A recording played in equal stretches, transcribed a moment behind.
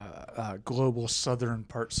global southern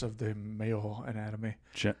parts of the male anatomy.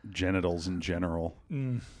 Genitals in general.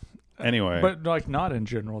 Anyway. But like not in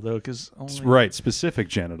general, though, because only... Right, specific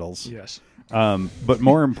genitals. Yes. But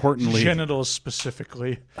more importantly... Genitals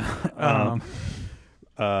specifically.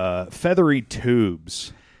 Feathery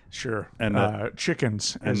tubes. Sure. And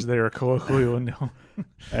chickens, as they are colloquially known.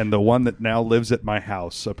 And the one that now lives at my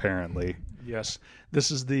house, apparently. Yes. This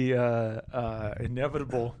is the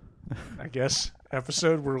inevitable, I guess,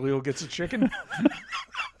 episode where Leo gets a chicken.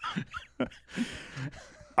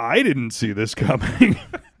 I didn't see this coming.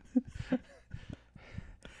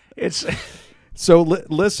 It's so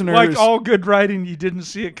listeners, like all good writing, you didn't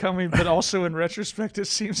see it coming, but also in retrospect, it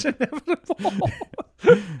seems inevitable.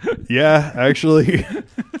 Yeah, actually,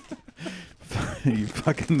 you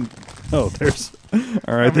fucking. Oh, there's.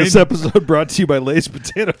 All right, this episode brought to you by Lay's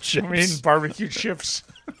potato chips. I mean, barbecue chips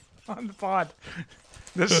on the pod.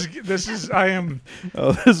 This is. I am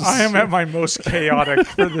at my most chaotic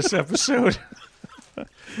for this episode.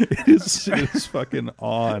 It is fucking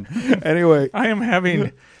on. Anyway, I am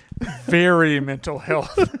having very mental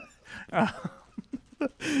health.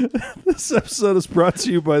 This episode is brought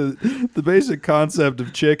to you by the basic concept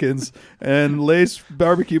of chickens and Lay's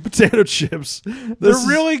barbecue potato chips. They're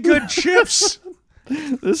really good chips.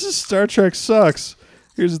 This is Star Trek Sucks.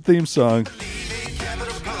 Here's the theme song.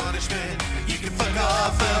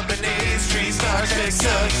 Star Trek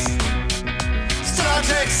sucks. Star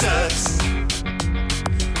Trek sucks.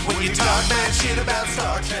 When you talk bad shit about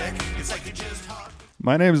Star Trek, it's like you just talk.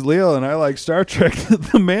 My name is Leo, and I like Star Trek.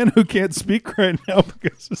 The man who can't speak right now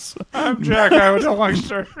because I'm Jack. I don't like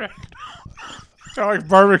Star Trek. I like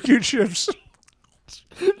barbecue chips.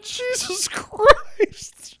 Jesus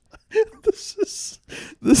Christ!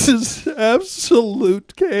 This is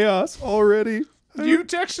absolute chaos already. You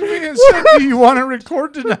texted me and said, "Do you want to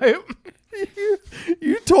record tonight?"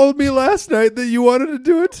 You told me last night that you wanted to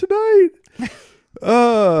do it tonight.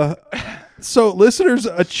 So listeners,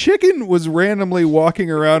 a chicken was randomly walking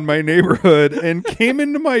around my neighborhood and came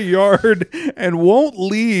into my yard and won't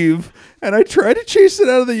leave. And I tried to chase it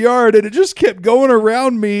out of the yard and it just kept going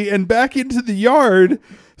around me and back into the yard.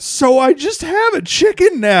 So I just have a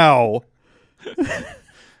chicken now.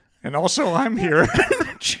 And also I'm here.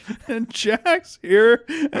 And Jack's here.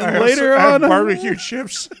 And I later also on, have barbecue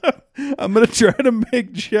chips. I'm going to try to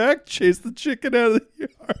make Jack chase the chicken out of the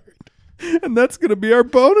yard. And that's going to be our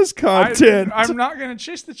bonus content. I'm not going to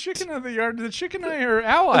chase the chicken out of the yard. The chicken and I are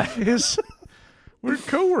allies. We're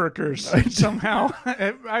co-workers somehow.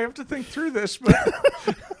 I have to think through this, but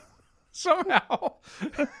somehow.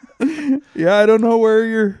 Yeah, I don't know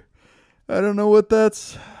what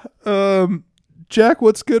that's. Jack,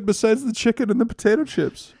 what's good besides the chicken and the potato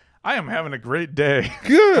chips? I am having a great day.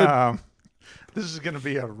 Good. This is going to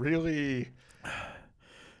be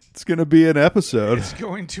It's going to be an episode. It's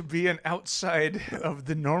going to be an outside of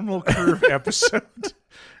the normal curve episode.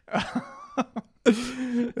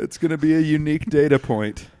 It's going to be a unique data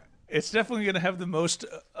point. It's definitely going to have the most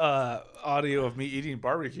audio of me eating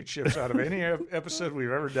barbecue chips out of any episode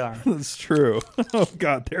we've ever done. That's true. Oh,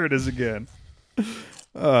 God, there it is again.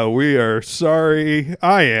 We are sorry.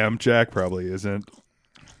 I am. Jack probably isn't.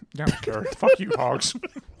 Don't care. Fuck you, hogs.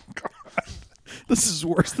 God. This is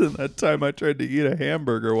worse than that time I tried to eat a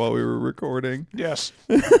hamburger while we were recording. Yes.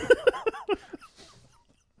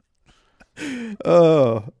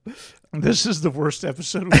 Oh. This is the worst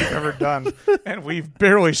episode we've ever done, and we've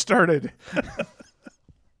barely started.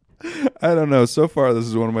 I don't know. So far, this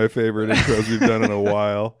is one of my favorite intros we've done in a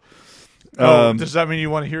while. Does that mean you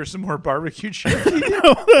want to hear some more barbecue chips?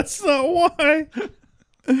 No, that's not why.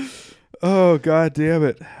 Oh, God damn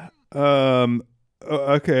it.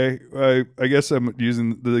 Okay, I guess I'm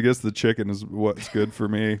using. I guess the chicken is what's good for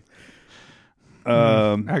me.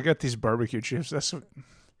 I got these barbecue chips. That's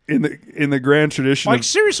in the grand tradition. Like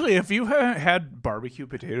seriously, if you haven't had barbecue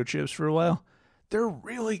potato chips for a while, they're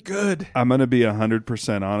really good. I'm gonna be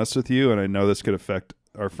 100% honest with you, and I know this could affect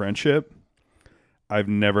our friendship. I've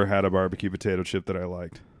never had a barbecue potato chip that I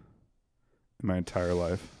liked in my entire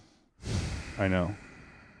life. I know.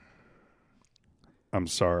 I'm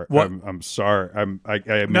sorry. What? I'm sorry. I mean,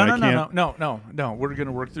 No. We're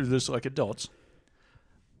gonna work through this like adults.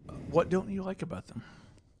 What don't you like about them?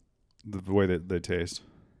 The way that they taste.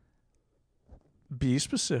 Be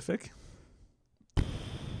specific.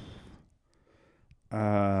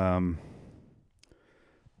 They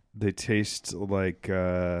taste like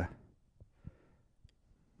I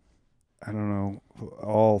don't know,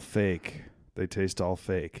 all fake. They taste all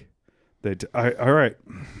fake. All right,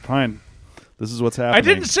 fine. This is what's happening. I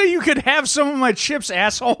didn't say you could have some of my chips,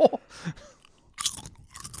 asshole.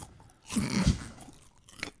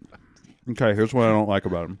 Okay, here's what I don't like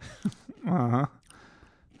about them. Uh-huh.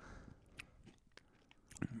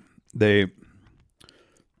 They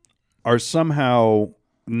are somehow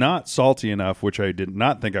not salty enough, which I did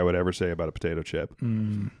not think I would ever say about a potato chip.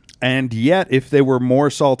 And yet, if they were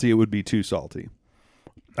more salty, it would be too salty.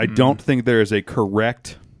 I don't think there is a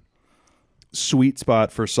correct sweet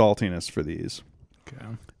spot for saltiness for these. Okay.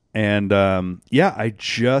 And the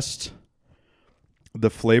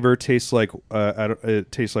flavor tastes like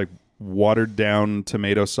it tastes like watered down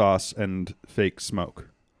tomato sauce and fake smoke.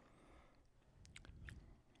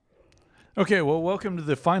 Okay, well, welcome to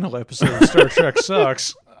the final episode of Star Trek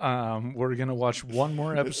Sucks. We're going to watch one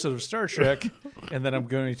more episode of Star Trek, and then I'm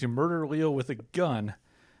going to murder Leo with a gun.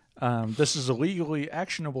 This is a legally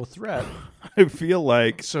actionable threat. I feel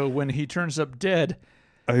like... So when he turns up dead,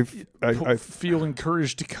 I feel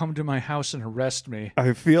encouraged to come to my house and arrest me.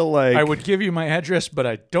 I feel like... I would give you my address, but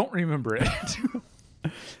I don't remember it.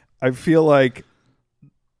 I feel like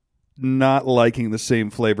not liking the same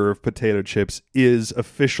flavor of potato chips is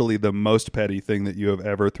officially the most petty thing that you have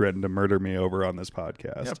ever threatened to murder me over on this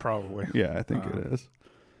podcast. Yeah, probably. Yeah, I think it is.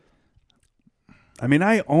 I mean,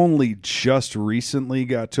 I only just recently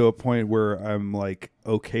got to a point where I'm like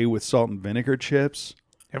okay with salt and vinegar chips.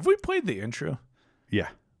 Have we played the intro? Yeah.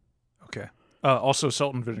 Okay. Also,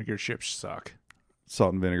 salt and vinegar chips suck.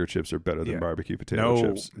 Salt and vinegar chips are better than barbecue potato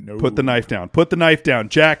chips. No. Put the knife down. Put the knife down,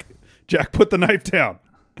 Jack. Jack, put the knife down.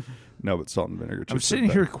 No, but salt and vinegar chips. I'm sitting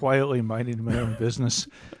here quietly minding my own business,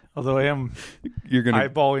 although I am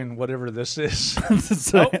eyeballing whatever this is.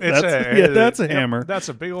 That's a hammer. That's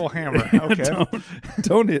a big old hammer. Okay.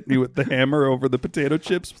 Don't hit me with the hammer over the potato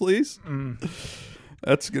chips, please.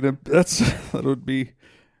 That would be...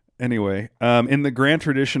 Anyway, in the grand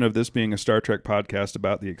tradition of this being a Star Trek podcast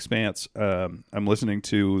about The Expanse, I'm listening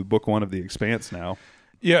to book 1 of The Expanse now.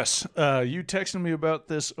 Yes. You texted me about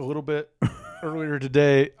this a little bit earlier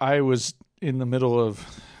today. I was in the middle of...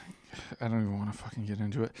 I don't even want to fucking get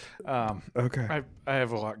into it. Okay. I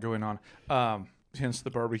have a lot going on. Hence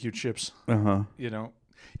the barbecue chips. Uh-huh. You know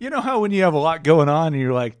how when you have a lot going on and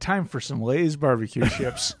you're like, time for some Lay's barbecue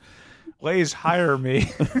chips. Lay's, hire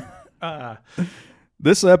me.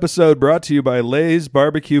 This episode brought to you by Lay's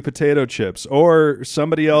barbecue potato chips or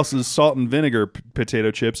somebody else's salt and vinegar potato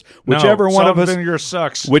chips. Whichever one of us, salt and vinegar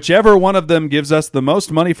sucks. Whichever one of them gives us the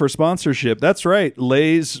most money for sponsorship. That's right.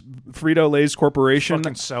 Lay's, Frito-Lay's Corporation.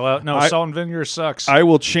 Fucking sell out. No, salt and vinegar sucks. I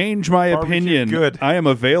will change my opinion. Good. I am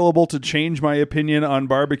available to change my opinion on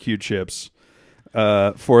barbecue chips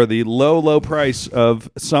for the low price of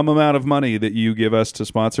some amount of money that you give us to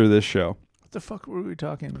sponsor this show. What the fuck were we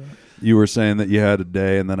talking about? You were saying that you had a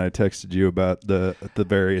day, and then I texted you about the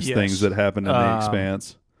various things that happened in The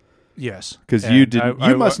Expanse. Yes, because you didn't.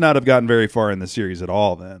 You must not have gotten very far in the series at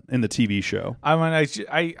all. Then in the TV show, I mean,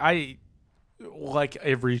 I like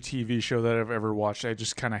every TV show that I've ever watched. I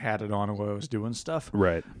just kind of had it on while I was doing stuff,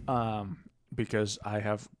 right? Because I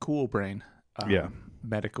have cool brain.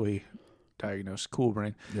 Medically diagnosed cool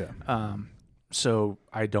brain. Yeah. So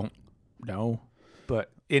I don't know,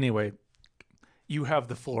 but anyway. You have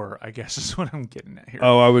the floor, I guess, is what I'm getting at here.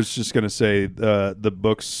 Oh, I was just going to say the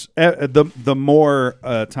books. The more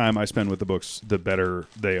time I spend with the books, the better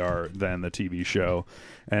they are than the TV show,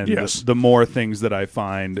 and the more things that I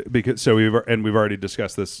find we've already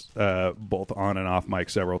discussed this both on and off mic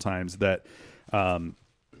several times that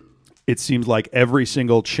it seems like every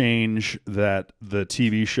single change that the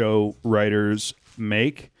TV show writers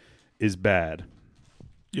make is bad.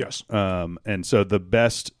 Yes. And so the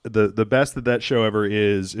best that show ever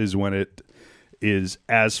is when it is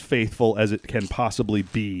as faithful as it can possibly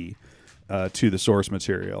be to the source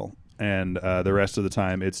material. And the rest of the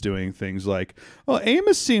time it's doing things like, well,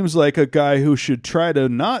 Amos seems like a guy who should try to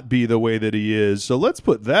not be the way that he is. So let's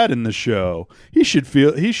put that in the show. We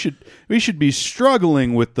should be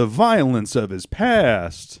struggling with the violence of his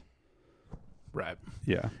past. Right.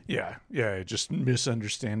 Yeah. Just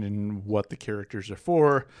misunderstanding what the characters are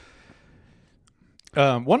for.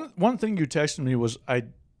 One thing you texted me was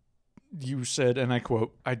you said, and I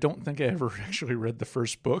quote, "I don't think I ever actually read the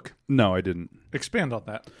first book." No, I didn't. Expand on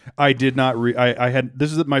that. I did not read. I had.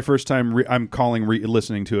 This is my first time. I'm calling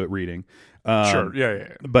listening to it reading. Sure.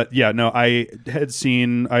 Yeah. But yeah, no. I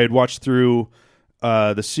had watched through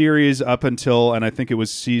the series up until, and I think it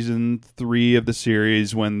was season 3 of the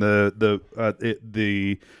series when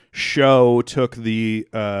the show took the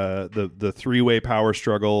 3-way power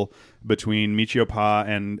struggle between Michio Pa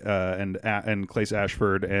and Clace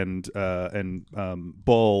Ashford and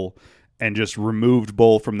Bull, and just removed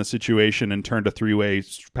Bull from the situation and turned a 3-way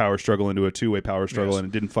power struggle into a 2-way power struggle, and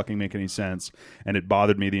it didn't fucking make any sense. And it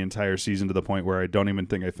bothered me the entire season to the point where I don't even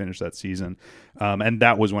think I finished that season. And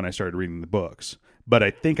that was when I started reading the books. But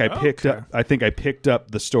I think I picked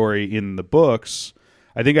up the story in the books.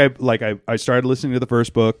 I think I started listening to the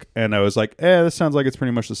first book and I was like, this sounds like it's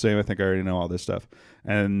pretty much the same. I think I already know all this stuff.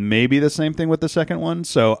 And maybe the same thing with the second one.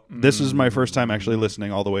 So this is my first time actually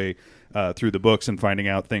listening all the way through the books and finding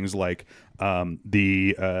out things like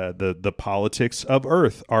the politics of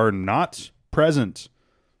Earth are not present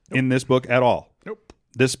in this book at all. Nope.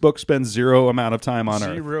 This book spends zero amount of time on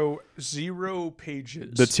Earth. Zero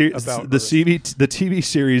pages. The TV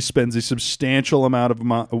series spends a substantial amount of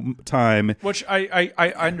time. Which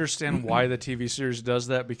I understand why the TV series does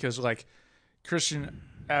that, because like Christian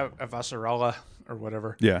Avasarala or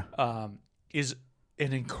whatever, is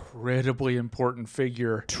an incredibly important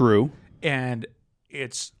figure. True. And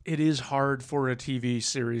it is hard for a TV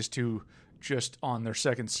series to just on their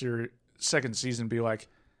second season be like,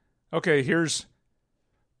 okay, here's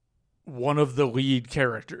one of the lead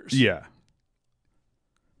characters. Yeah.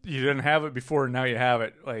 You didn't have it before, now you have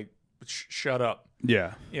it. Like, shut up.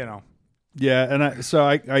 Yeah. You know. Yeah, and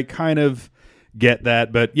I kind of get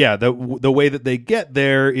that, but yeah, the way that they get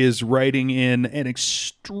there is writing in an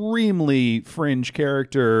extremely fringe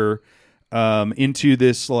character into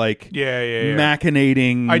this like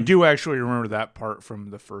machinating. I do actually remember that part from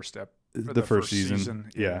the first first season.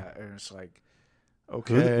 Yeah. And it's like,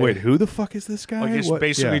 okay. Who the fuck is this guy? Like it's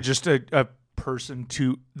basically just a person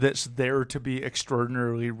that's there to be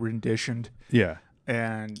extraordinarily renditioned. Yeah.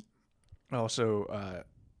 And also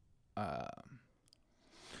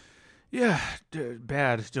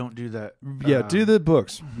bad. Don't do that. Yeah, do the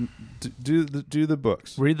books. Do the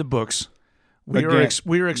books. Read the books. We are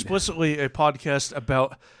explicitly a podcast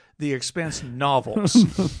about the Expanse novels.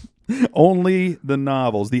 Only the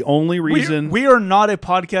novels. The only reason we are not a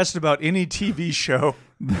podcast about any TV show.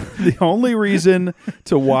 The only reason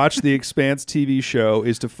to watch the Expanse TV show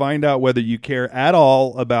is to find out whether you care at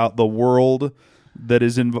all about the world that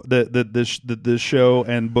is in the show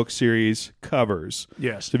and book series covers.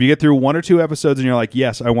 Yes. So if you get through 1 or 2 episodes and you're like,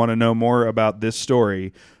 yes, I want to know more about this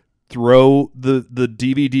story, throw the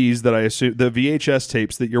DVDs that I assume, the VHS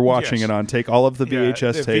tapes that you're watching it on. Take all of the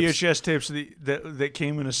VHS tapes. VHS tapes that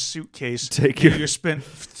came in a suitcase. You spent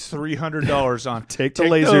 $300 on. Take the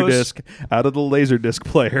laser disc out of the laser disc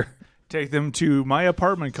player. Take them to my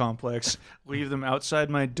apartment complex. Leave them outside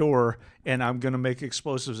my door, and I'm gonna make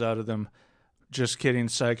explosives out of them. Just kidding,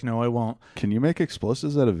 psych. No, I won't. Can you make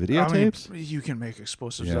explosives out of videotapes? I mean, you can make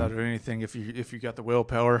explosives out of anything if you got the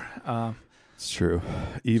willpower. It's true.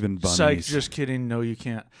 Even bunnies. Psych, just kidding. No, you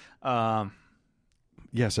can't.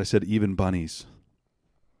 Yes, I said even bunnies.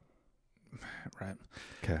 Right.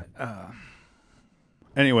 Okay.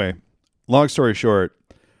 Anyway, long story short,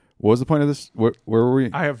 what was the point of this? Where were we?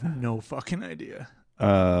 I have no fucking idea.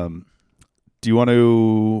 Do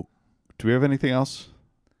we have anything else?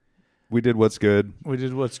 We did What's Good. We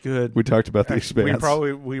did What's Good. We talked about The Expanse.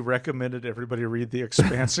 We recommended everybody read The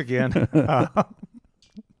Expanse again.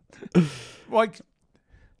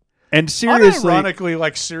 And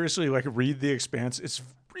seriously, seriously, read The Expanse. It's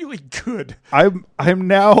really good. I'm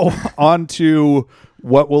now on to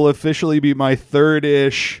what will officially be my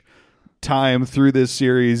third-ish time through this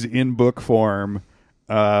series in book form.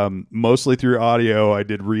 Mostly through audio. I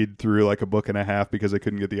did read through a book and a half because I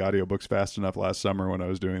couldn't get the audiobooks fast enough last summer when I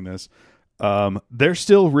was doing this. They're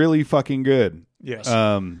still really fucking good. Yes.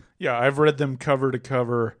 I've read them cover to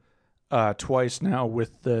cover twice now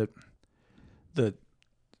with the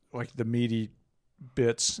meaty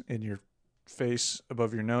bits in your face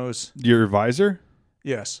above your nose. Your visor?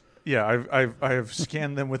 Yes. Yeah, I have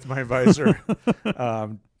scanned them with my visor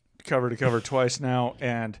cover to cover twice now,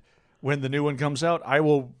 and when the new one comes out, I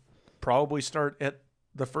will probably start at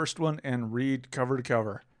the first one and read cover to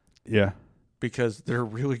cover. Yeah. Because they're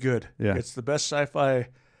really good. Yeah. It's the best sci-fi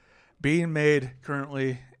being made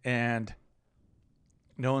currently, and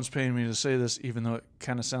no one's paying me to say this, even though it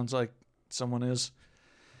kind of sounds like someone is.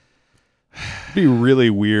 It'd be really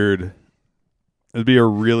weird. It'd be a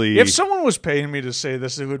really... If someone was paying me to say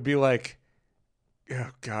this, it would be like, oh,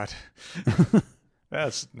 God.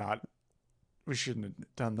 That's not... We shouldn't have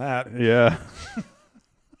done that. Yeah.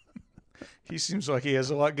 He seems like he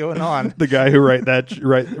has a lot going on. The guy who wrote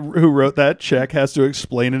that check has to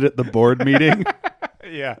explain it at the board meeting.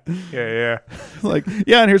 Yeah. And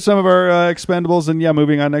here's some of our expendables, and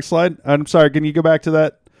moving on. Next slide. I'm sorry. Can you go back to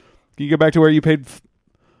that? Can you go back to where you paid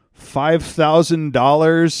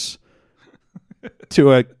 $5,000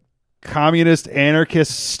 to a communist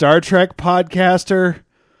anarchist Star Trek podcaster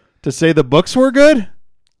To say the books were good?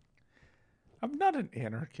 I'm not an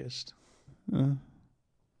anarchist.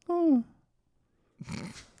 Oh.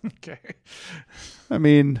 Okay. I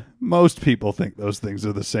mean, most people think those things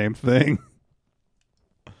are the same thing.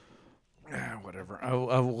 Whatever.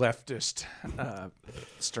 A leftist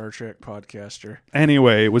Star Trek podcaster.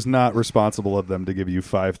 Anyway, it was not responsible of them to give you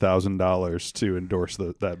 $5,000 to endorse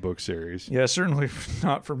that book series. Yeah, certainly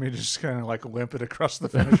not for me to just kind of like limp it across the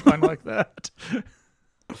finish line like that.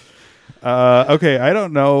 Okay, I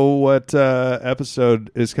don't know what episode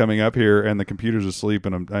is coming up here, and the computer's asleep,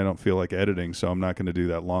 and I don't feel like editing, so I'm not going to do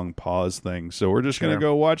that long pause thing. So we're just going to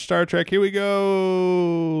go watch Star Trek. Here we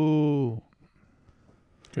go.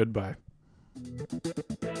 Goodbye.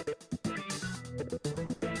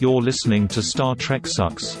 You're listening to Star Trek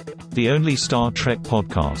Sucks, the only Star Trek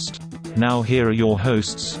podcast. Now here are your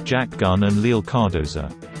hosts, Jack Gunn and Leo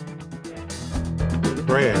Cardoza.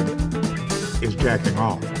 Brad is jacking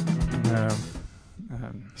off.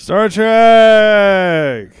 Star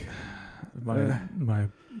Trek! My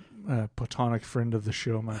platonic friend of the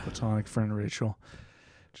show, my platonic friend Rachel,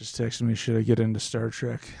 just texted me, should I get into Star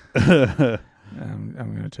Trek? I'm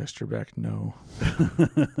going to text her back, no.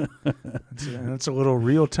 That's a little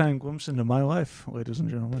real-time glimpse into my life, ladies and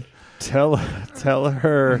gentlemen. Tell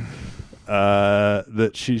her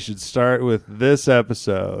that she should start with this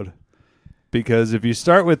episode, because if you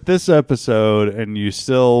start with this episode and you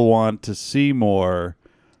still want to see more,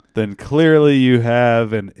 then clearly you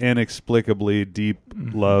have an inexplicably deep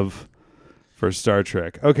love for Star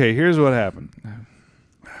Trek. Okay, here's what happened.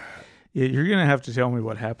 Yeah, you're going to have to tell me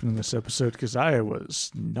what happened in this episode, because I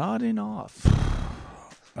was nodding off.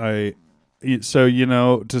 So,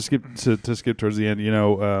 to skip towards the end,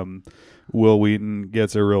 Will Wheaton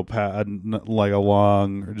gets a real like a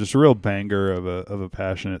long, just a real banger of a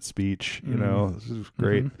passionate speech. This is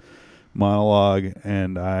great monologue,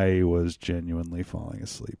 and I was genuinely falling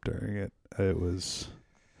asleep during it. It was,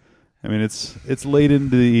 I mean, it's late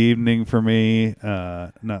into the evening for me.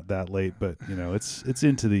 Not that late, but it's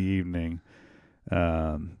into the evening.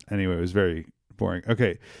 Anyway, it was very boring.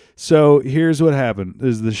 Okay, so here's what happened: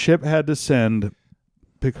 is the ship had to send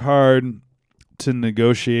Picard to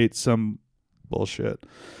negotiate some bullshit,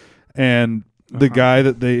 and the guy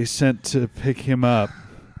that they sent to pick him up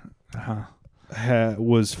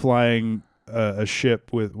was flying a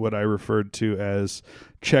ship with what I referred to as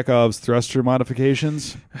Chekhov's thruster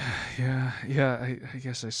modifications. Yeah, I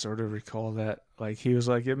guess I sort of recall that. Like, he was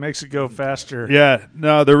like, it makes it go faster. Yeah,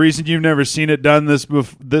 no, the reason you've never seen it done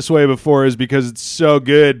this way before is because it's so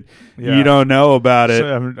good, you don't know about it.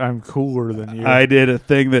 So I'm cooler than you. I did a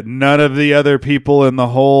thing that none of the other people in the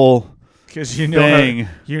whole because you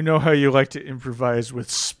know how you like to improvise with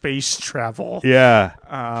space travel. Yeah,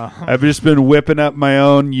 I've just been whipping up my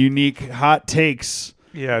own unique hot takes.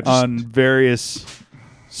 On various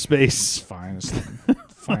space. Fine.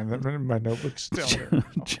 Fine. My notebook's still there.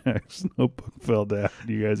 Jack's notebook fell down.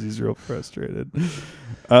 You guys, he's real frustrated.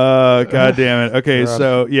 God damn it. Okay,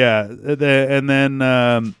 so yeah, and then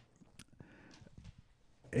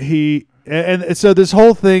so this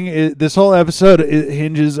whole thing, this whole episode, it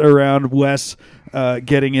hinges around Wes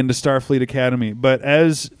getting into Starfleet Academy. But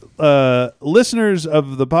as listeners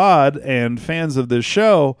of the pod and fans of this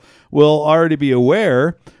show will already be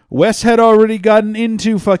aware, Wes had already gotten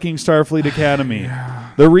into fucking Starfleet Academy.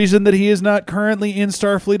 The reason that he is not currently in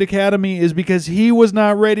Starfleet Academy is because he was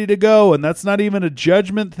not ready to go, and that's not even a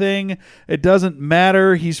judgment thing. It doesn't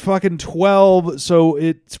matter. He's fucking 12, so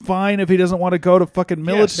it's fine if he doesn't want to go to fucking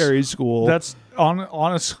military school. That's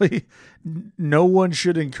honestly, no one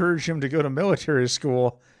should encourage him to go to military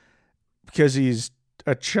school because he's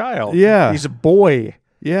a child. Yeah. He's a boy.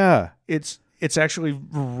 Yeah. It's actually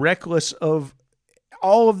reckless of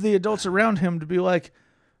all of the adults around him to be like,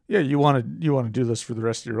 yeah, you want to do this for the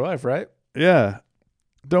rest of your life, right? Yeah.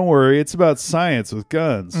 Don't worry, it's about science with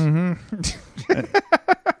guns.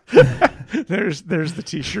 There's the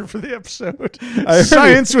T-shirt for the episode.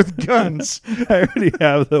 Science with guns. I already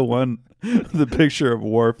have the picture of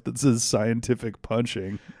Worf that says scientific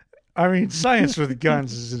punching. I mean, science with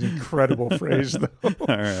guns is an incredible phrase, though. All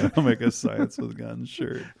right, I'll make a science with guns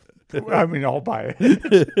shirt. I mean, I'll buy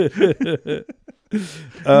it.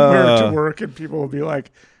 Wear it to work, and people will be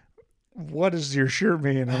like, what does your shirt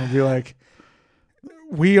mean? And I'll be like,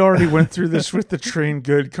 we already went through this with the train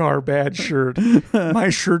good, car bad shirt. My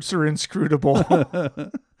shirts are inscrutable.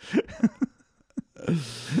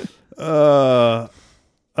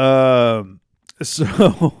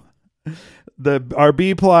 So our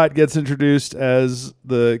B plot gets introduced as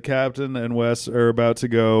the captain and Wes are about to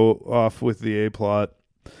go off with the A plot.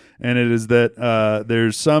 And it is that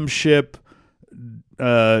there's some ship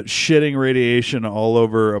shitting radiation all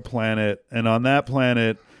over a planet, and on that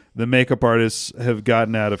planet, the makeup artists have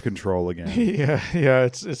gotten out of control again. Yeah.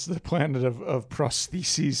 It's the planet of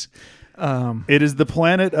prostheses. It is the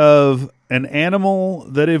planet of an animal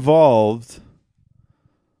that evolved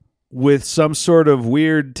with some sort of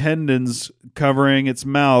weird tendons covering its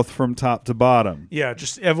mouth from top to bottom. Yeah,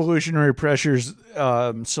 just evolutionary pressures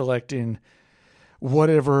selecting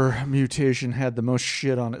whatever mutation had the most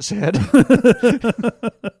shit on its head.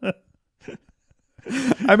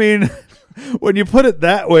 I mean, when you put it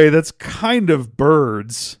that way, that's kind of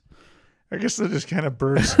birds. I guess they're just kind of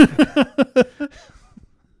birds.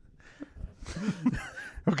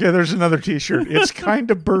 Okay, there's another T-shirt. It's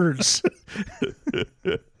kind of birds.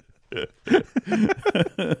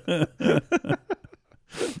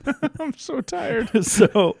 I'm so tired.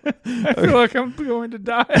 So I feel like I'm going to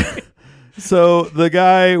die. So the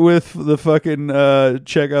guy with the fucking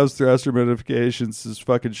Chekhov's thruster modifications, his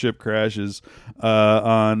fucking ship crashes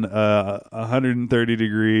on a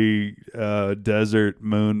 130-degree desert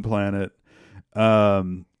moon planet.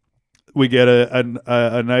 We get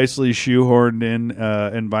a nicely shoehorned in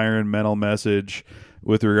environmental message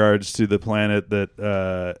with regards to the planet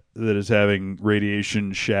that is having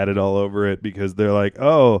radiation shattered all over it, because they're like,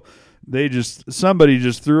 oh, somebody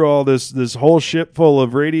just threw all this whole ship full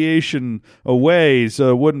of radiation away, so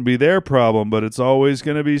it wouldn't be their problem, but it's always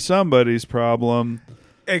going to be somebody's problem.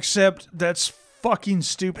 Except that's fucking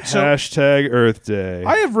stupid. Hashtag Earth Day.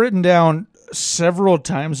 I have written down several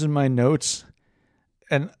times in my notes,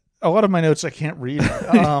 and a lot of my notes I can't read.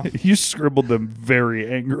 You scribbled them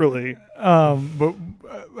very angrily. But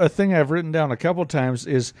a thing I've written down a couple times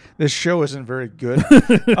is this show isn't very good.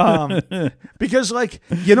 Because, like,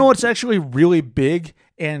 you know what's actually really big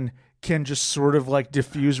and can just sort of, like,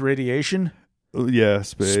 diffuse radiation? Yeah,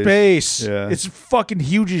 space. Space. Yeah. It's fucking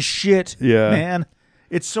huge as shit, Yeah. man.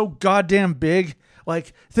 It's so goddamn big.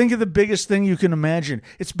 Like, think of the biggest thing you can imagine.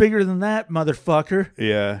 It's bigger than that, motherfucker.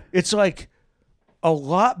 Yeah. It's, like, a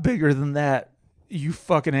lot bigger than that, you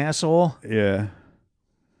fucking asshole. Yeah.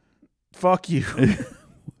 Fuck you.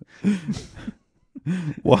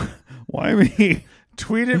 Why me?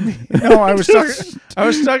 Tweet at me. No, I was talking to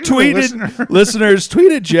the listener. Listeners,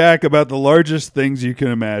 tweet at Jack about the largest things you can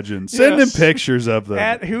imagine. Send Yes. him pictures of them.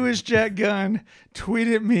 At Who Is Jack Gunn, tweet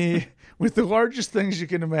at me with the largest things you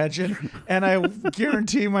can imagine, and I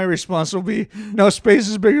guarantee my response will be, no, space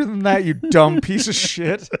is bigger than that, you dumb piece of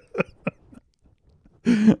shit.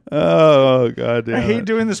 Oh, God damn I hate it.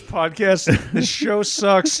 doing this podcast. This show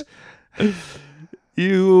sucks.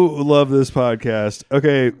 You love this podcast.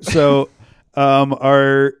 Okay, so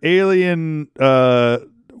our alien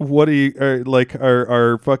what do you like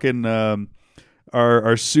our fucking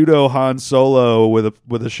our pseudo Han Solo with a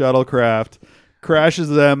shuttlecraft crashes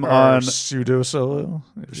them on pseudo solo.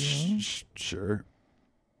 sure.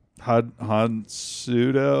 Han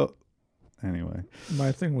pseudo. Anyway,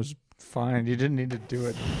 My thing was fine. You didn't need to do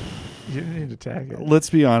it. You didn't need to tag it. let's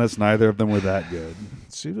be honest, neither of them were that good.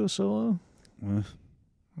 Pseudo solo? Eh.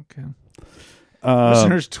 Okay.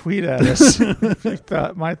 Listeners, tweet at us if you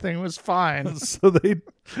thought my thing was fine. So they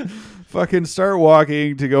fucking start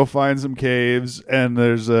walking to go find some caves, and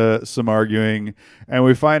there's some arguing, and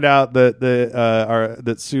we find out that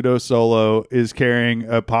that Pseudo Solo is carrying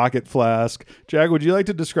a pocket flask. Jack, would you like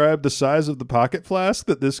to describe the size of the pocket flask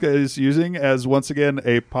that this guy is using as, once again,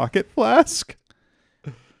 a pocket flask?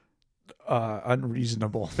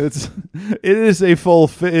 Unreasonable. It is a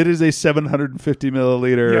 750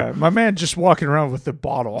 milliliter. Yeah, my man just walking around with the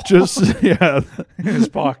bottle Just yeah, in his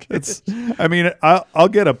pocket. I mean, I'll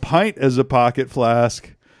get a pint as a pocket flask,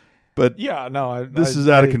 but Yeah, no. this is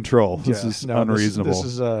out of control. This is unreasonable. This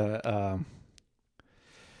is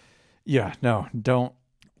yeah, no, don't.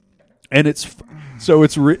 And it's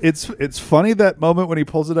funny, that moment when he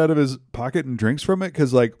pulls it out of his pocket and drinks from it,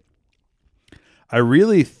 because, like, I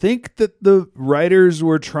really think that the writers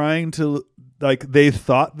were trying to, like, they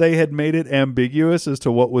thought they had made it ambiguous as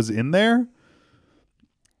to what was in there.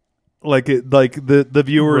 Like the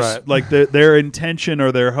viewers, Right. like their intention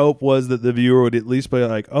or their hope was that the viewer would at least be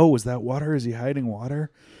like, "Oh, was that water? Is he hiding water?"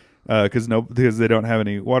 Because they don't have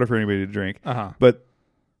any water for anybody to drink. Uh-huh. But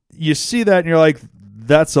you see that and you're like,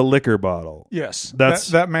 "That's a liquor bottle." Yes, That's-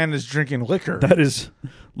 that man is drinking liquor. That is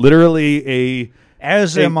literally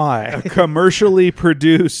As am I. a commercially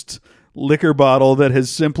produced liquor bottle that has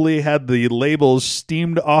simply had the labels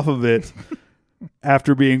steamed off of it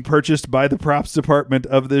after being purchased by the props department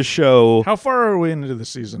of this show. How far are we into the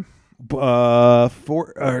season? I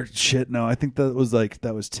think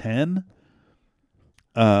that was 10.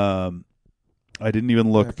 I didn't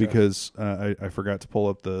even look Okay. because I forgot to pull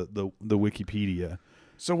up the Wikipedia.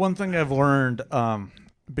 So one thing I've learned,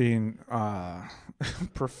 being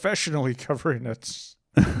professionally covering a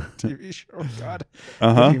TV show, God,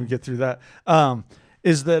 I didn't even get through that.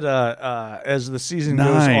 Is that as the season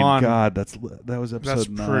goes on, God, that was episode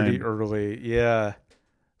 9. That's pretty early, yeah.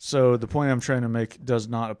 So the point I'm trying to make does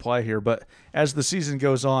not apply here, but as the season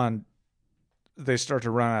goes on, they start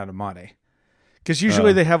to run out of money. Because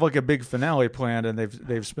usually they have like a big finale planned, and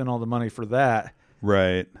they've spent all the money for that,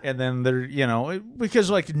 right? And then they're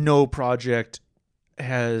because like no project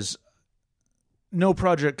comes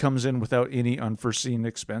in without any unforeseen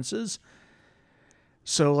expenses.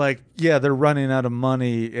 So like they're running out of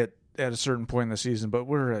money at a certain point in the season, but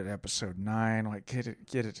we're at episode 9. Like get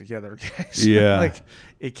it together, guys. Yeah, like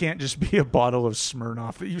it can't just be a bottle of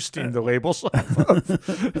Smirnoff that you steam the labels off of.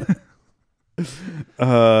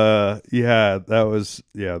 That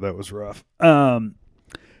was rough.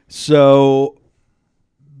 So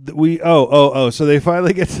so they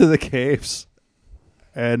finally get to the caves,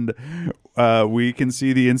 and we can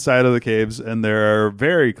see the inside of the caves, and there are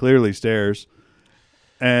very clearly stairs.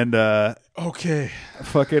 And okay,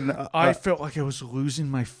 fucking I felt like I was losing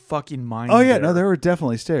my fucking mind. Oh yeah, no, there were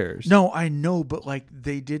definitely stairs. No, I know, but like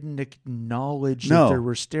they didn't acknowledge that there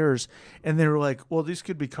were stairs, and they were like, "Well, these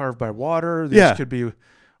could be carved by water. These could be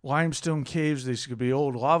limestone caves. These could be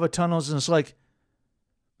old lava tunnels." And it's like,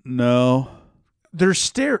 no, there's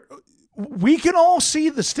stairs. We can all see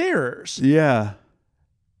the stairs. Yeah,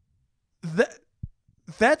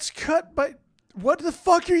 that's cut by. What the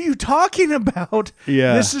fuck are you talking about?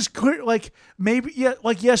 Yeah. This is clear. Like, maybe,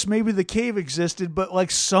 yes, maybe the cave existed, but like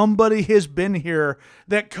somebody has been here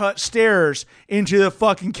that cut stairs into the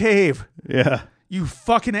fucking cave. Yeah. You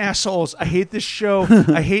fucking assholes. I hate this show.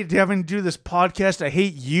 I hate having to do this podcast. I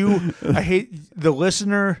hate you. I hate the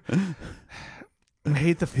listener. I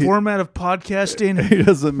hate the format of podcasting. He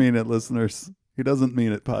doesn't mean it, listeners. He doesn't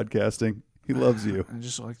mean it, podcasting. He loves you. I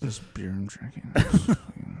just like this beer I'm drinking.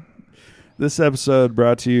 This episode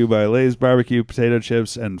brought to you by Lay's Barbecue Potato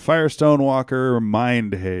Chips and Firestone Walker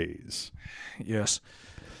Mind Haze. Yes.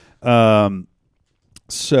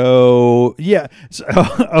 So yeah.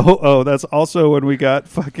 So, that's also when we got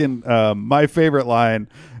fucking my favorite line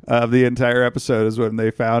of the entire episode is when they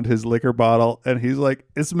found his liquor bottle, and he's like,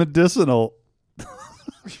 "It's medicinal."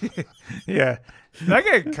 Yeah.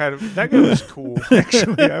 That guy was cool.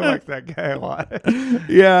 Actually, I like that guy a lot.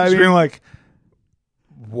 Yeah, I mean, being like,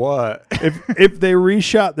 what? if they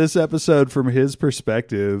reshot this episode from his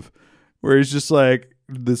perspective, where he's just like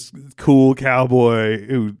this cool cowboy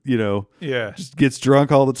who just gets drunk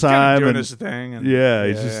all the time, doing and his thing, and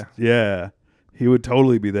he would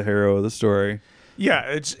totally be the hero of the story.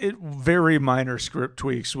 Yeah, very minor script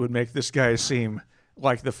tweaks would make this guy seem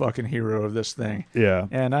like the fucking hero of this thing. Yeah.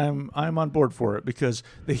 And I'm on board for it, because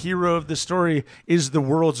the hero of the story is the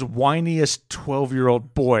world's whiniest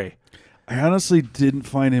 12-year-old boy. I honestly didn't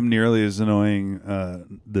find him nearly as annoying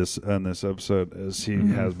this episode as he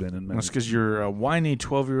has been in many. That's because you're a whiny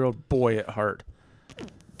 12-year-old boy at heart.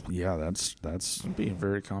 Yeah, that's I'm being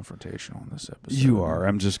very confrontational in this episode. You are.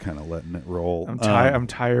 I'm just kind of letting it roll. I'm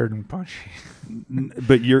tired and punchy.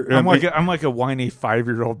 But you're. I'm like a whiny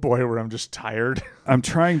 5-year-old boy where I'm just tired. I'm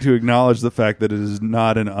trying to acknowledge the fact that it is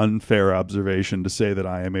not an unfair observation to say that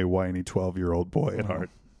I am a whiny 12-year-old boy at heart.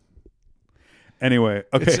 Anyway,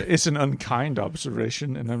 okay, it's an unkind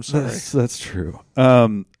observation, and I'm sorry. That's true.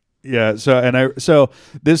 Yeah. So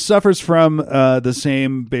this suffers from the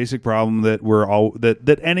same basic problem that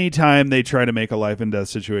that any time they try to make a life and death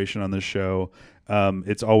situation on this show,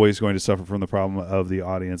 it's always going to suffer from the problem of the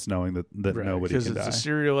audience knowing that right, nobody can die. Because it's a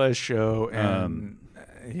serialized show, and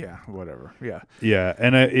yeah, whatever. Yeah. Yeah,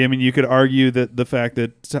 and I mean, you could argue that the fact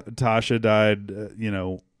that Tasha died,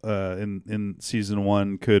 in season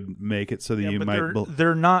 1 could make it so that you might.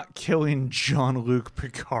 They're not killing Jean-Luc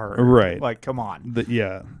Picard, right? Like, come on.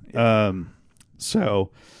 So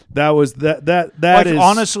that was that. That like, is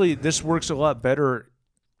honestly, this works a lot better.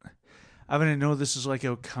 I mean, I know this is like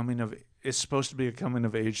it's supposed to be a coming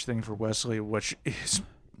of age thing for Wesley, which is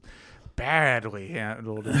badly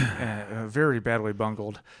handled, very badly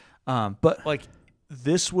bungled. But like,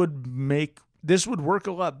 this would work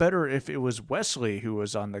a lot better if it was Wesley who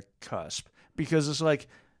was on the cusp, because it's like,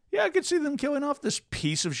 yeah, I could see them killing off this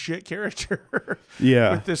piece of shit character.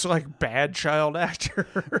 Yeah. With this like bad child actor.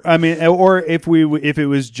 I mean, or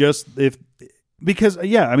because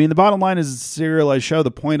I mean, the bottom line is it's a serialized show.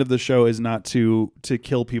 The point of the show is not to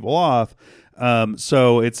kill people off.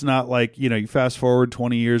 So it's not like, you fast forward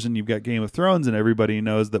 20 years and you've got Game of Thrones, and everybody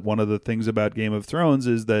knows that one of the things about Game of Thrones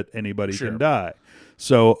is that anybody can die.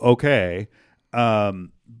 So, okay.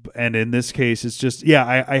 And in this case, it's just,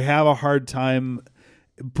 I have a hard time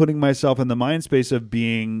putting myself in the mind space of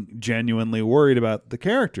being genuinely worried about the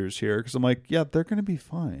characters here, because I'm like, yeah, they're going to be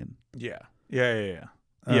fine. Yeah.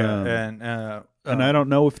 And I don't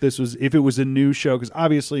know if it was a new show, because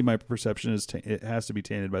obviously my perception is it has to be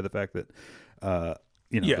tainted by the fact that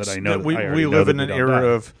yes, that I know that we live in an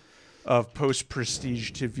era of post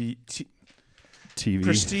prestige TV.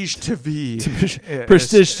 Prestige TV.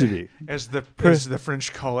 Prestige TV. As the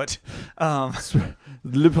French call it.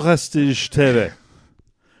 Le Prestige TV.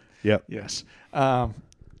 Yep. Yes.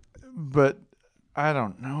 But I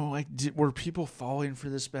don't know. Like, were people falling for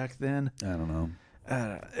this back then? I don't know.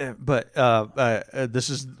 But this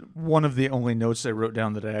is one of the only notes I wrote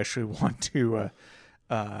down that I actually want to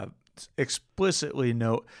explicitly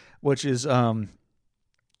note, which is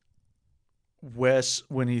Wes,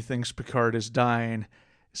 when he thinks Picard is dying,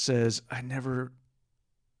 says, "I never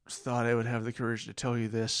thought I would have the courage to tell you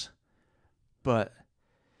this, but,"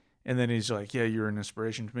 and then he's like, "Yeah, you're an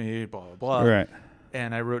inspiration to me, blah, blah, blah." Right.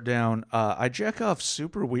 And I wrote down, I jack off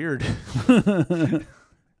super weird. I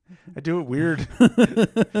do it weird.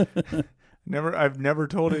 I've never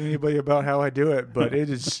told anybody about how I do it, but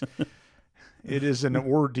it is an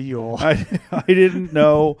ordeal. I didn't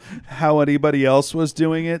know how anybody else was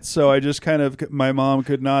doing it, so I just my mom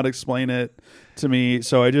could not explain it to me,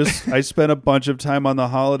 so I spent a bunch of time on the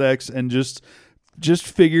holodeck and just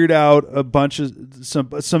figured out a bunch of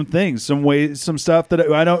some things, some ways, some stuff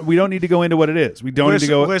that we don't need to go into what it is. We don't need to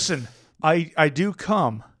go. Listen, I do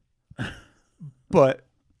come, but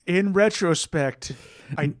in retrospect,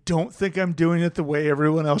 I don't think I'm doing it the way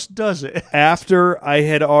everyone else does it. After I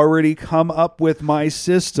had already come up with my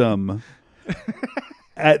system,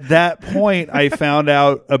 at that point, I found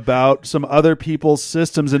out about some other people's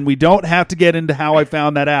systems, and we don't have to get into how I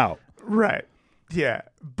found that out. Right. Yeah.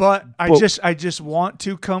 But I just want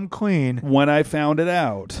to come clean. When I found it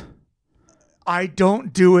out, I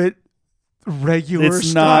don't do it regular it's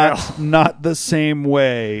style. not the same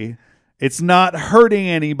way. It's not hurting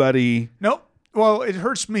anybody. Nope. Well, it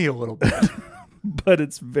hurts me a little bit. But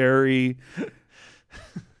it's very...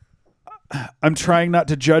 I'm trying not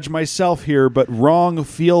to judge myself here, but wrong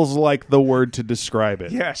feels like the word to describe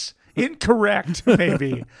it. Yes. Incorrect,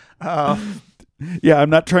 maybe. Yeah,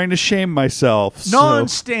 I'm not trying to shame myself.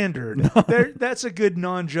 Non-standard. That's a good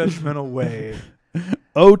non-judgmental way.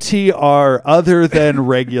 OTR, other than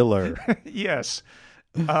regular. Yes.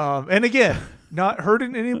 And again, not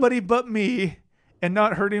hurting anybody but me and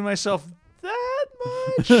not hurting myself that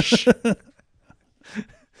much.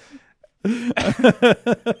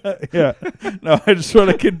 Yeah. No, I just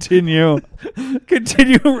want to continue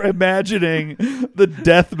imagining the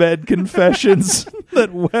deathbed confessions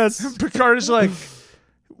that Wes... Picard is like,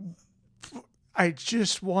 I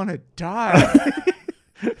just want to die.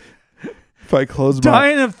 If I close my...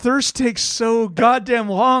 Dying of thirst takes so goddamn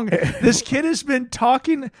long. This kid has been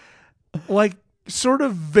talking like sort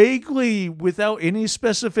of vaguely without any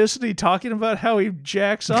specificity, talking about how he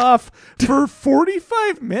jacks off for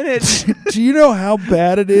 45 minutes. Do you know how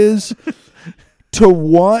bad it is to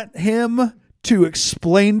want him to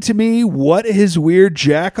explain to me what his weird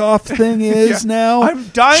jack-off thing is now? I'm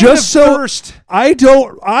dying of thirst.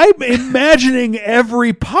 I'm imagining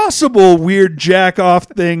every possible weird jack-off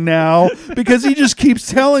thing now because he just keeps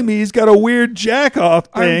telling me he's got a weird jack-off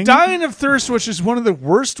thing. I'm dying of thirst, which is one of the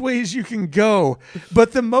worst ways you can go.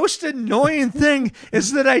 But the most annoying thing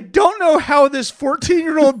is that I don't know how this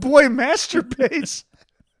 14-year-old boy masturbates.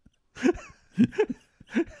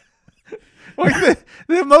 Like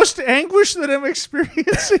the most anguish that I'm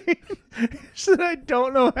experiencing is that I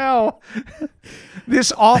don't know how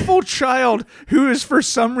this awful child, who is for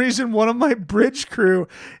some reason one of my bridge crew,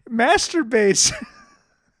 masturbates.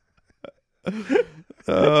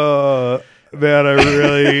 Man,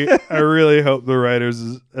 I really hope the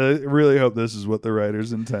writers. I really hope this is what the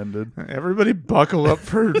writers intended. Everybody, buckle up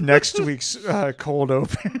for next week's cold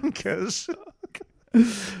open because.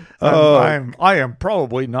 I am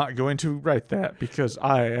probably not going to write that because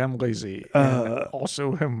I am lazy and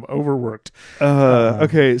also am overworked.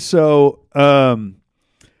 Okay, so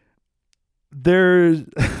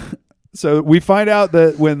so we find out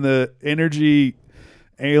that when the energy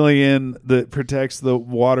alien that protects the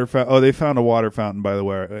water fountain. Oh, they found a water fountain by the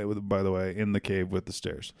way in the cave with the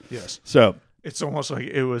stairs. Yes. So. It's almost like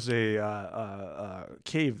it was a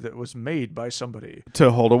cave that was made by somebody.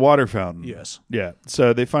 To hold a water fountain. Yes. Yeah.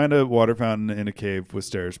 So they find a water fountain in a cave with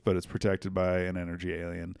stairs, but it's protected by an energy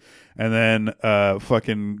alien. And then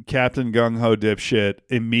fucking Captain Gung-Ho dipshit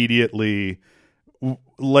immediately,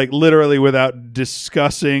 like literally without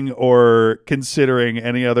discussing or considering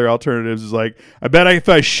any other alternatives, is like, I bet if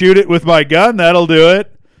I shoot it with my gun, that'll do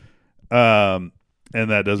it. And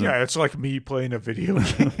that doesn't. Yeah, it's like me playing a video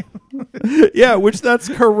game. Yeah, which that's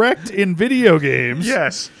correct in video games.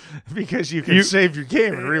 Yes, because you can save your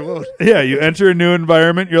game and reload. Yeah, you enter a new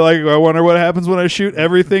environment. You're like, I wonder what happens when I shoot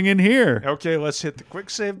everything in here. Okay, let's hit the quick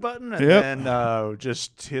save button and Yep. then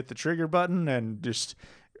just hit the trigger button and just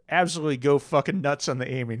absolutely go fucking nuts on the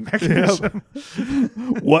aiming mechanism.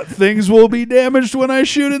 What things will be damaged when I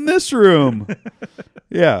shoot in this room?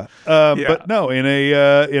 Yeah, but no, in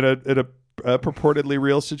a purportedly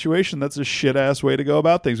real situation, that's a shit ass way to go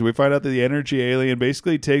about things. We find out that the energy alien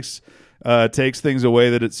basically takes things away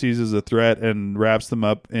that it sees as a threat and wraps them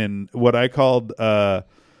up in what I called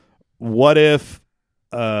what if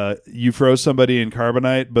you froze somebody in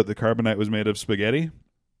carbonite, but the carbonite was made of spaghetti.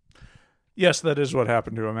 Yes, that is what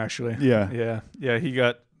happened to him, actually. Yeah. Yeah, he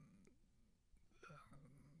got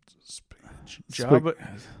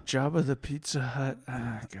Jabba the Pizza Hut.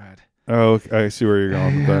 Oh, God. Oh, I see where you're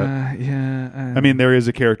going with that. Yeah. I mean, there is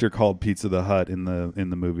a character called Pizza the Hut in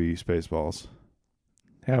the movie Spaceballs.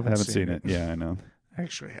 Haven't seen it. Yeah, I know. I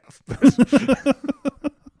actually have.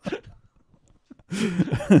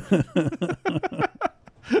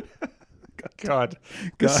 God,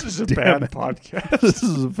 this is a bad podcast. This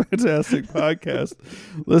is a fantastic podcast.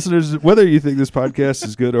 Listeners, whether you think this podcast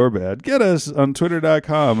is good or bad, get us on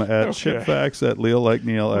twitter.com at shitfacts, at Leo Like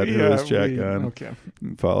Neil, at Who Is Jack Gunn. Okay.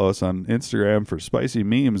 Follow us on Instagram for spicy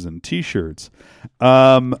memes and t-shirts.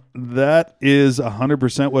 That is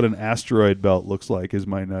 100% what an asteroid belt looks like is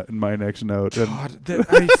my next note. God,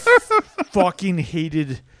 I fucking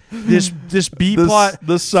hated this B plot.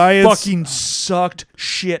 The science fucking sucked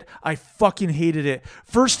shit. I fucking hated it.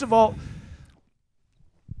 First of all,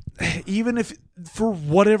 even if for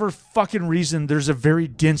whatever fucking reason there's a very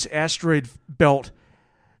dense asteroid belt,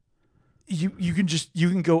 you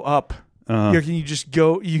can go up. You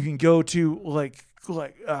can go to like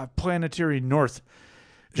planetary north.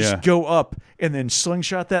 Just go up and then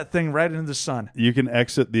slingshot that thing right into the sun. You can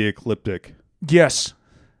exit the ecliptic. Yes.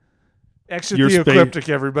 Exit Your the ecliptic,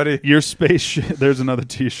 everybody. Your space there's another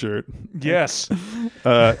t-shirt. Yes.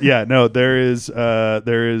 There is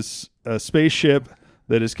a spaceship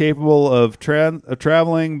that is capable of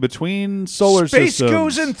traveling between solar systems. Space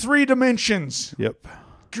goes in 3 dimensions. Yep.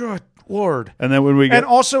 Good Lord. And then when we get... And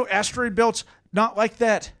also asteroid belts, not like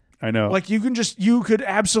that. I know. Like you could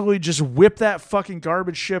absolutely just whip that fucking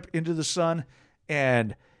garbage ship into the sun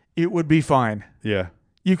and it would be fine. Yeah.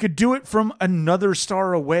 You could do it from another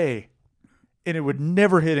star away and it would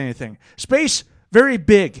never hit anything. Space, very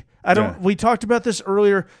big. We talked about this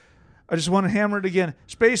earlier. I just want to hammer it again.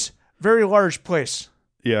 Space, very large place.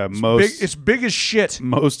 Yeah, it's big as shit.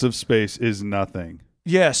 Most of space is nothing.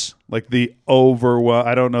 Yes. Like the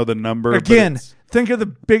I don't know the number. Again, think of the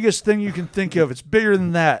biggest thing you can think of. It's bigger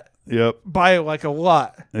than that. Yep. By like a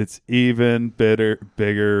lot. It's even bigger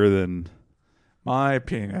than my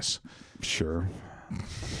penis. Sure.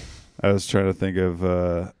 I was trying to think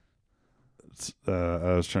of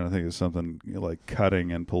something like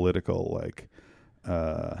cutting and political, like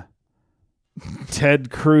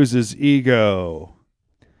Ted Cruz's ego.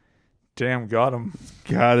 Damn, got him.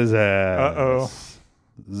 Got his ass. Uh-oh.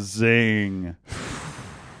 Zing.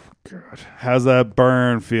 God. How's that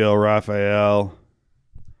burn feel, Raphael?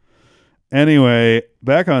 Anyway,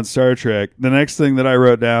 back on Star Trek. The next thing that I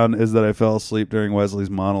wrote down is that I fell asleep during Wesley's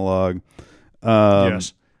monologue.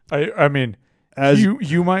 Yes. I mean, as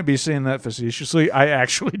you might be saying that facetiously. I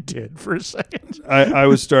actually did for a second. I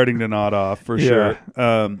was starting to nod off for sure.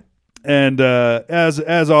 And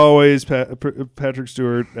as always, Patrick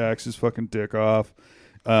Stewart acts his fucking dick off,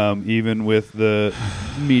 even with the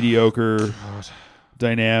mediocre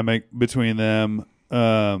dynamic between them.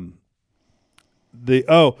 Another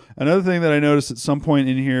thing that I noticed at some point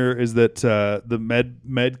in here is that the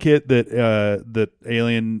med kit that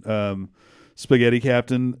alien spaghetti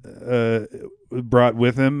captain brought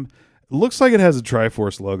with him looks like it has a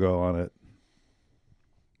Triforce logo on it.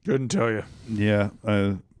 Couldn't tell you. Yeah,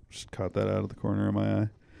 I just caught that out of the corner of my eye.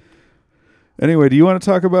 Anyway, do you want to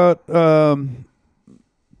talk about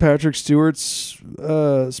Patrick Stewart's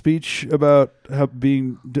speech about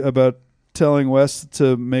telling Wes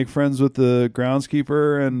to make friends with the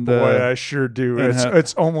groundskeeper? And boy, I sure do.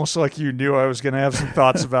 It's almost like you knew I was going to have some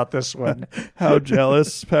thoughts about this one. How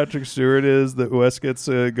jealous Patrick Stewart is that Wes gets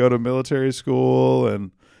to go to military school,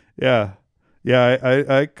 and I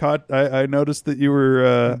noticed that you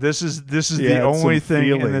were. This is the only thing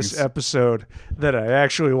in this episode that I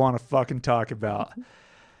actually want to fucking talk about,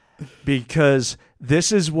 because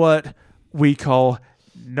this is what we call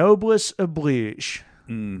noblesse oblige.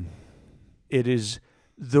 It is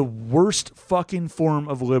the worst fucking form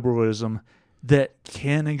of liberalism that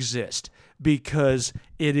can exist, because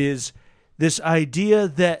it is this idea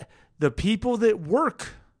that the people that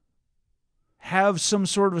work have some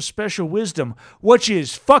sort of special wisdom, which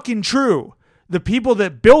is fucking true. The people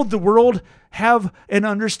that build the world have an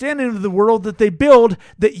understanding of the world that they build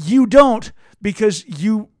that you don't, because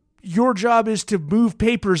your job is to move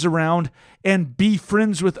papers around and be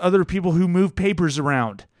friends with other people who move papers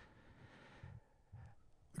around.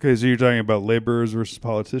 Okay, so you're talking about laborers versus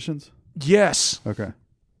politicians? Yes. Okay.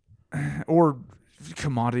 Or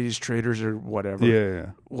commodities traders or whatever.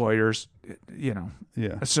 Yeah. Lawyers,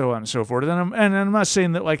 Yeah. so on and so forth. And I'm not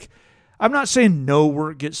saying that, I'm not saying no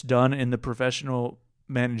work gets done in the professional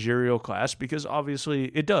managerial class, because obviously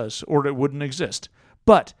it does, or it wouldn't exist.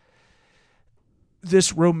 But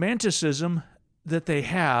this romanticism that they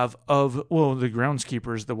have of, the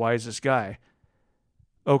groundskeeper is the wisest guy.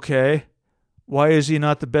 Okay, why is he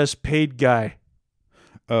not the best paid guy?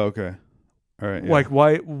 Oh, okay. All right.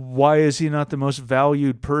 Yeah. Why is he not the most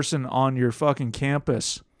valued person on your fucking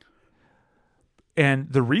campus?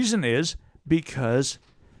 And the reason is because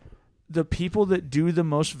the people that do the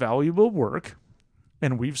most valuable work,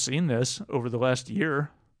 and we've seen this over the last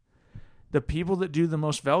year, the people that do the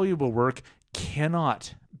most valuable work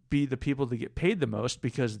cannot be the people that get paid the most,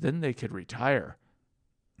 because then they could retire.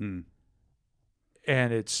 Mm.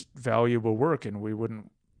 And it's valuable work, and we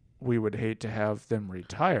would hate to have them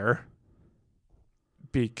retire,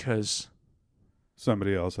 because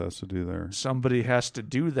Somebody else has to do somebody has to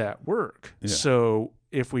do that work. Yeah. So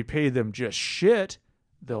if we pay them just shit,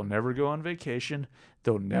 they'll never go on vacation.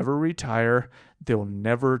 They'll never retire. They'll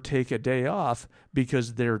never take a day off,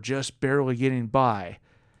 because they're just barely getting by,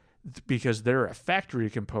 because they're a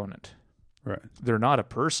factory component. Right. They're not a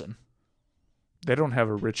person. They don't have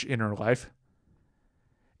a rich inner life.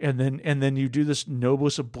 And then you do this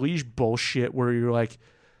noblesse oblige bullshit where you're like,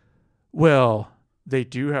 well, they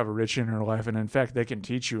do have a rich inner life, and in fact, they can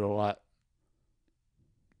teach you a lot.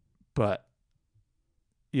 But,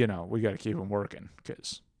 we got to keep them working,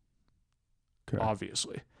 because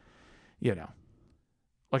obviously,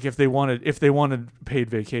 if they wanted paid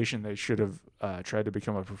vacation, they should have tried to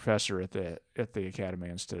become a professor at the academy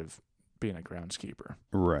instead of being a groundskeeper.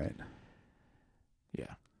 Right.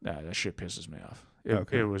 Yeah, that shit pisses me off.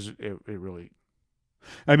 Okay. It really.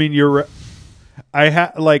 I mean, you're. I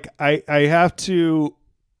have to,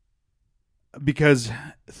 because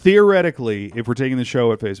theoretically, if we're taking the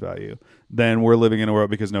show at face value, then we're living in a world,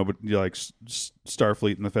 because nobody,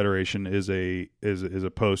 Starfleet and the Federation is a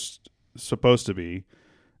post supposed to be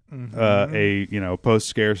a post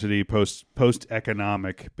scarcity, post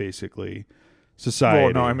economic, basically,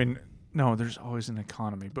 society. Well, no, there's always an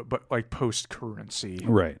economy, but like post currency,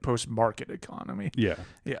 right? Post market economy. Yeah.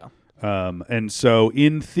 And so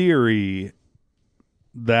in theory,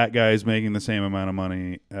 that guy is making the same amount of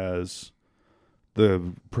money as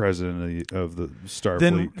the president of the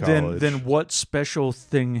Starfleet College. Then what special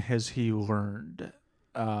thing has he learned?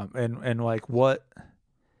 And like what?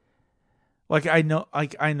 Like I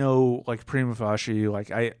know like prima facie,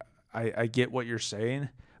 like I get what you're saying,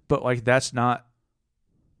 but like that's not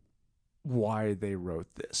why they wrote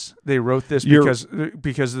this. They wrote this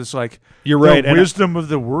because it's like you're right, the wisdom of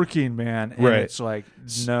the working man, and right. It's like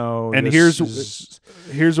no. And here's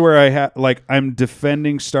where I'm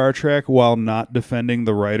defending Star Trek while not defending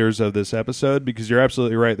the writers of this episode, because you're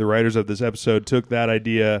absolutely right. The writers of this episode took that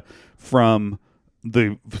idea from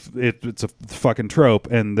it's a fucking trope,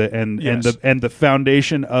 and the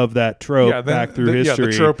foundation of that trope back through history.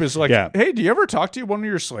 Yeah, the trope is like, hey, do you ever talk to one of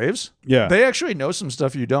your slaves? Yeah, they actually know some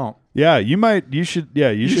stuff you don't. Yeah, you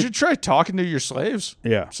should try talking to your slaves.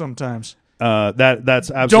 Yeah, sometimes.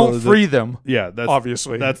 That's absolutely don't free them. Yeah, that's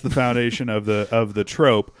obviously that's the foundation of the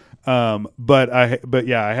trope. But I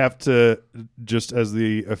have to, just as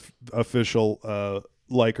the official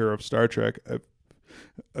liker of Star Trek,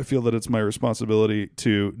 I feel that it's my responsibility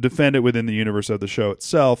to defend it within the universe of the show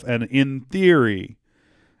itself. And in theory,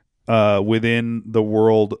 within the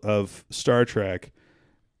world of Star Trek,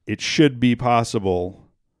 it should be possible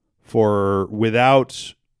for,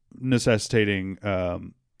 without necessitating, a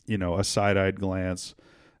side-eyed glance,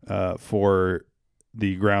 for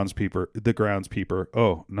the groundskeeper.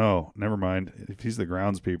 Oh, no, never mind. If he's the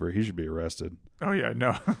groundskeeper, he should be arrested. Oh, yeah,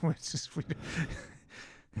 no.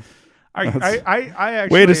 I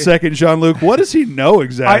actually, wait a second, Jean-Luc. What does he know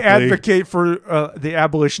exactly? I advocate for the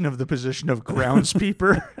abolition of the position of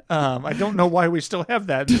groundskeeper. I don't know why we still have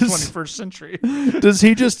that in the 21st century. Does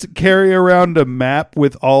he just carry around a map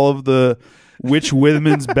with all of which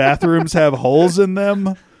women's bathrooms have holes in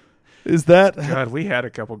them? Is that... God, we had a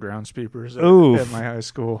couple groundskeepers at my high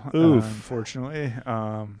school, unfortunately.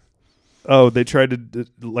 Oh, they tried to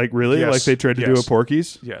really? Yes. Like they tried to do a Yes.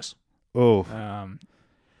 Porky's? Yes. Oh.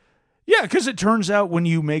 Yeah, because it turns out when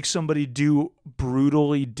you make somebody do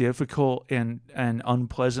brutally difficult and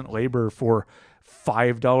unpleasant labor for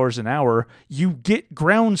 $5 an hour, you get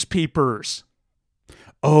groundskeepers.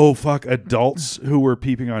 Oh, fuck. Adults who were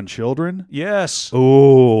peeping on children? Yes.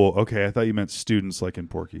 Oh, okay. I thought you meant students like in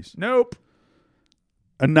Porky's. Nope.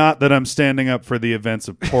 And not that I'm standing up for the events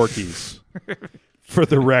of Porky's. For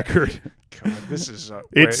the record. God, this is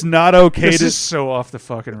It's not okay this to is so off the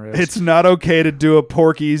fucking wrist. It's not okay to do a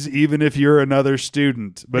Porky's even if you're another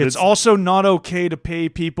student. But it's also not okay to pay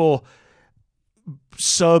people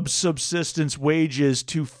subsistence wages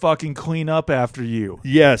to fucking clean up after you.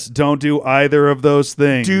 yes, don't do either of those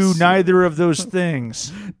things. Do neither of those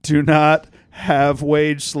things. Do not have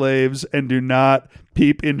wage slaves and do not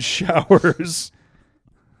peep in showers.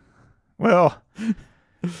 Well,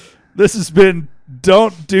 This has been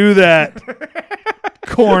Don't Do That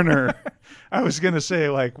Corner. I was gonna say,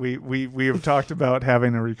 like, we have talked about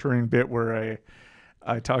having a recurring bit where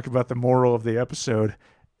I talk about the moral of the episode,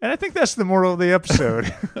 and I think that's the moral of the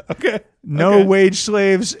episode. Okay. No Okay. wage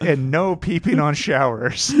slaves and no peeping on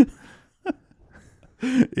showers.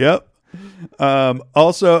 Yep.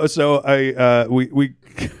 Also, so we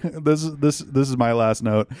this is my last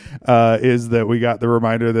note, is that we got the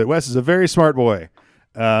reminder that Wes is a very smart boy,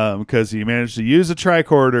 because he managed to use a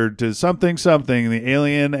tricorder to something, the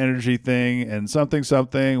alien energy thing, and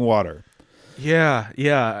something water.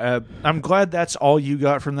 Yeah. I'm glad that's all you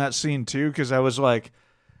got from that scene too, because I was like,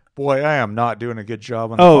 boy, I am not doing a good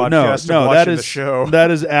job on the podcast of watching that is the show.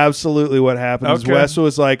 That is absolutely what happened. is Okay. Wes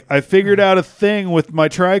was like, I figured out a thing with my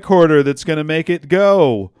tricorder that's going to make it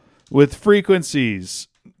go with frequencies,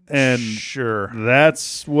 and Sure.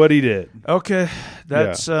 that's what he did. Okay.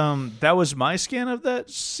 That's that was my scan of that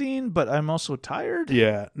scene, but I'm also tired.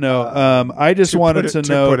 Yeah, no. I just wanted to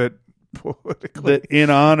know put it politically. that in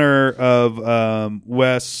honor of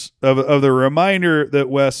Wes, of the reminder that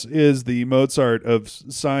Wes is the Mozart of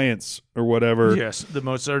science or whatever. Yes, the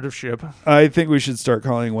Mozart of ship. I think we should start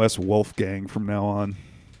calling Wes Wolfgang from now on.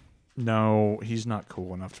 No, he's not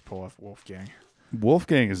cool enough to pull off Wolfgang.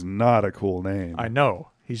 Wolfgang is not a cool name. I know.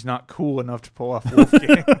 He's not cool enough to pull off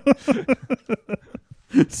Wolfgang.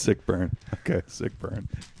 Sick burn. Okay, sick burn.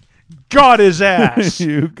 Got his ass.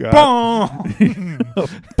 You got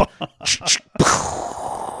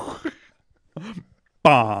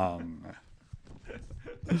bong.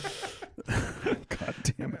 God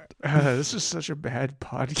damn it. This is such a bad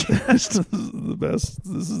podcast. This is the best.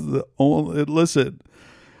 This is the only. Listen,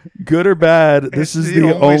 good or bad, this It's is the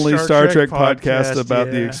the only only Star Star Trek Trek podcast podcast,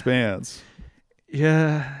 about the yeah. Expanse.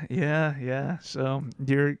 Yeah. So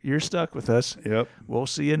you're stuck with us. Yep. We'll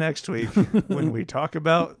see you next week when we talk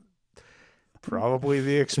about probably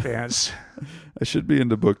the Expanse. I should be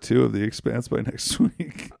into book 2 of the Expanse by next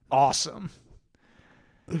week. Awesome.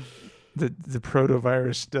 The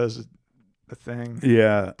protovirus does a thing.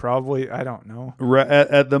 Yeah. Probably, I don't know.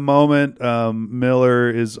 At the moment, Miller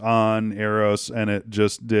is on Eros, and it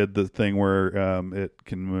just did the thing where it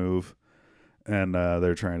can move, and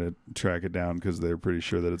they're trying to track it down because they're pretty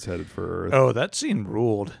sure that it's headed for Earth. Oh, that scene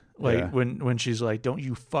ruled. Like Yeah. when she's like, "Don't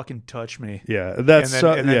you fucking touch me," Yeah, that's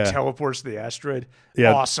and then yeah. teleports to the asteroid.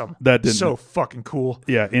 Yeah, Awesome. that didn't- so fucking cool.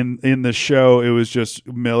 Yeah, in the show, it was just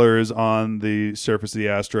Miller is on the surface of the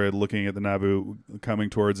asteroid looking at the Naboo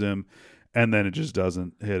coming towards him, and then it just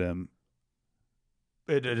doesn't hit him.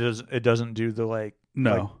 It doesn't do the like.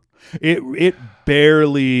 No. It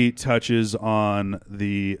barely touches on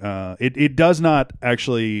the it does not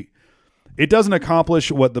actually, it doesn't accomplish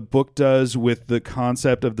what the book does with the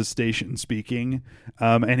concept of the station speaking,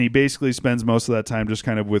 and he basically spends most of that time just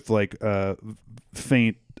kind of with like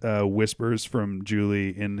faint whispers from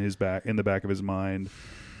Julie in the back of his mind.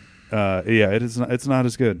 It's not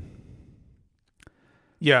as good.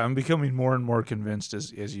 Yeah, I'm becoming more and more convinced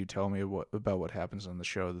as you tell me about what happens on the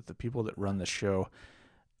show that the people that run the show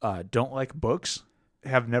don't like books,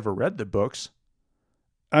 have never read the books,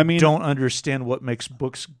 I mean, don't understand what makes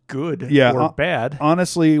books good Yeah, or bad.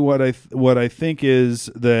 honestly, what I think is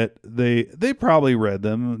that they probably read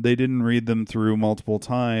them. They didn't read them through multiple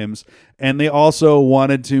times, and they also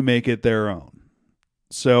wanted to make it their own.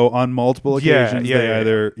 So on multiple occasions, they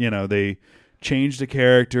either they changed a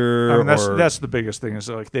character, I mean, or that's the biggest thing is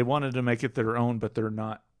like they wanted to make it their own, but they're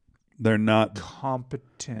not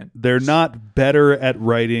competent. they're not better at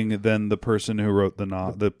writing than the person who wrote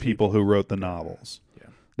the people who wrote the novels.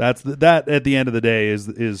 That at the end of the day is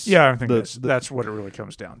I think that's what it really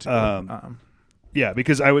comes down to. Yeah,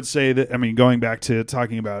 because I would say that, I mean, going back to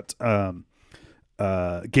talking about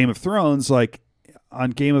Game of Thrones, like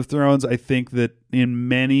on Game of Thrones, I think that in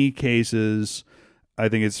many cases, I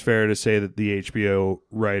think it's fair to say that the HBO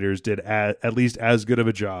writers did at least as good of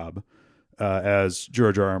a job as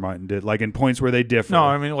George R.R. Martin did. Like in points where they differ. No,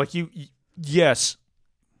 I mean, like yes.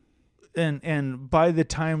 And by the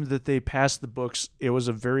time that they passed the books, it was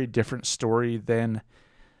a very different story than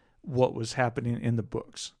what was happening in the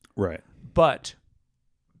books. Right. But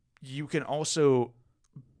you can also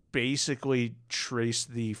basically trace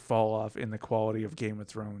the fall off in the quality of Game of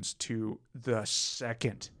Thrones to the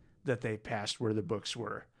second that they passed where the books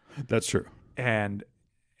were. That's true. And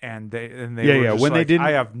they Yeah, were yeah, just when they like, didn't-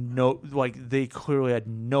 I have no, like, they clearly had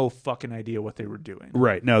no fucking idea what they were doing.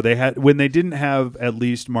 Right. No, they had when they didn't have at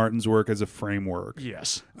least Martin's work as a framework.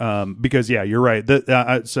 Yes. Because you're right.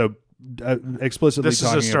 Explicitly This is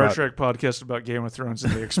talking a Star about, Trek podcast about Game of Thrones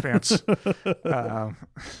and The Expanse.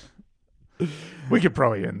 We could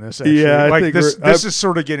probably end this. Actually. Yeah, I like think this is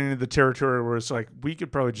sort of getting into the territory where it's like we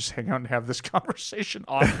could probably just hang out and have this conversation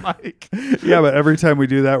off mic. Yeah, but every time we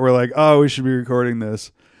do that, we're like, oh, we should be recording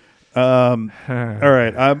this. All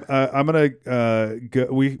right, I'm gonna go.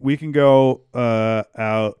 We can go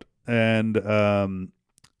out, and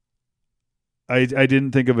I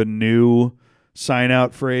didn't think of a new sign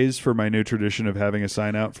out phrase for my new tradition of having a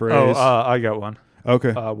sign out phrase. I got one.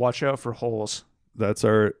 Okay, Watch out for holes. that's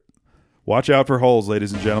our watch out for holes,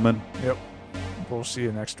 ladies and gentlemen. Yep. We'll see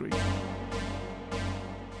you next week.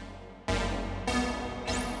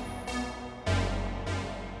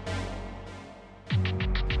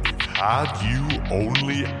 Had you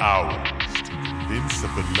only hours to convince a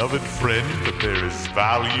beloved friend that there is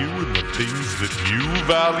value in the things that you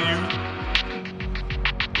value?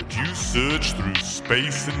 Would you search through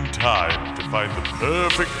space and time to find the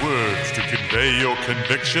perfect words to convey your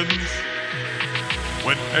convictions?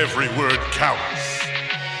 When every word counts,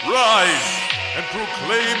 rise and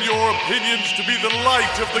proclaim your opinions to be the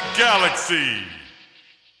light of the galaxy!